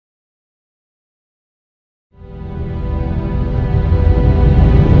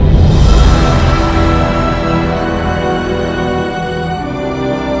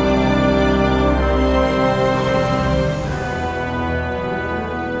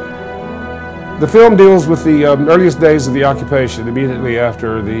The film deals with the earliest days of the occupation, immediately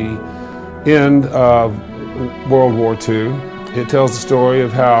after the end of World War II. It tells the story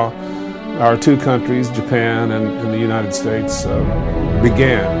of how our two countries, Japan and the United States,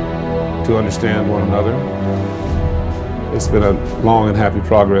 began to understand one another. It's been a long and happy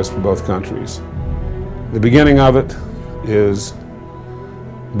progress for both countries. The beginning of it is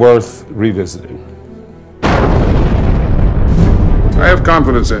worth revisiting. I have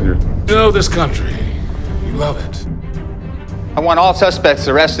confidence in you. You know this country. You love it. I want all suspects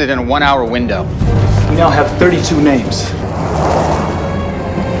arrested in a 1-hour window. We now have 32 names.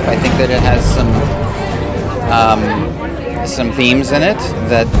 I think that it has some themes in it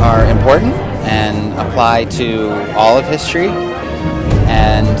that are important and apply to all of history.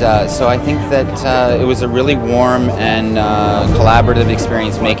 And so I think that it was a really warm and collaborative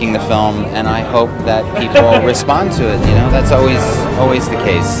experience making the film, and I hope that people respond to it. You know, that's always the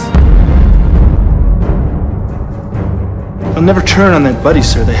case. They'll never turn on their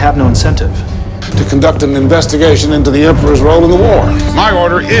buddies, sir. They have no incentive. To conduct an investigation into the Emperor's role in the war. My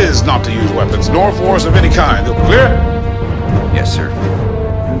order is not to use weapons, nor force of any kind. Clear? Yes, sir.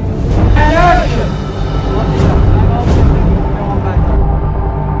 And action!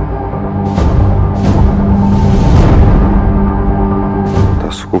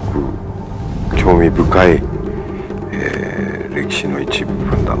 すごく興味深い、歴史の一部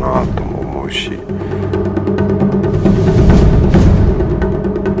分だなとも思うし。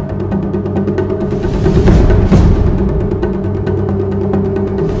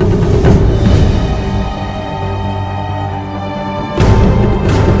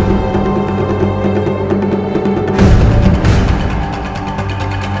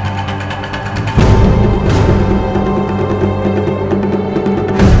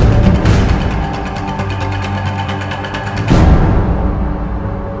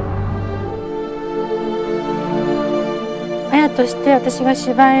として私が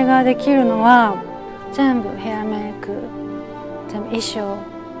芝居ができるのは全部ヘアメイク、全部衣装、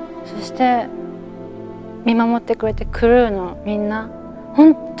そして見守ってくれてクルーのみんな、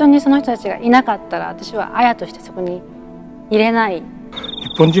本当にその人たちがいなかったら私は綾としてそこに入れない。日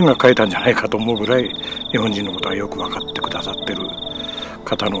本人が書いたんじゃないかと思うぐらい日本人のことはよく分かってくださってる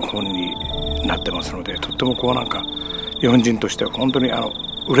方の本になってますので、とってもこうなんか日本人としては本当に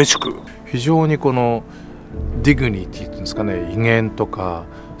嬉しく、非常にこのディグニティっていうんですかね、威厳とか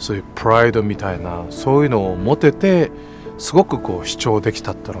そういうプライドみたいなそういうのを持ててすごくこう主張でき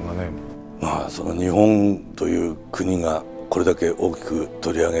たっていうのがね、まあその日本という国がこれだけ大きく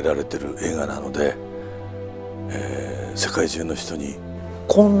取り上げられてる映画なので、世界中の人に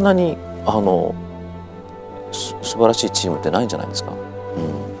こんなに素晴らしいチームってないんじゃないですか。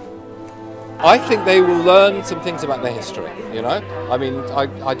I think they will learn some things about their history, you know? I mean, I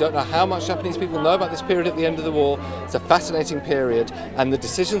don't know how much Japanese people know about this period at the end of the war. It's a fascinating period, and the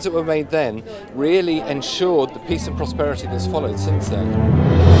decisions that were made then really ensured the peace and prosperity that's followed since then.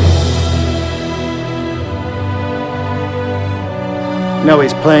 No,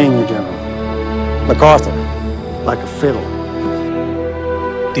 he's playing you, General. MacArthur, like a fiddle.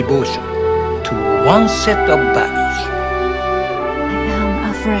 Devotion to one set of values. I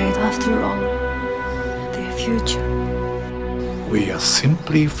am afraid, after all, their future. We are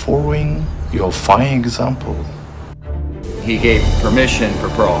simply following your fine example. He gave permission for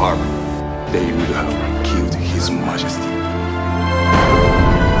Pearl Harbor. They would have killed His Majesty.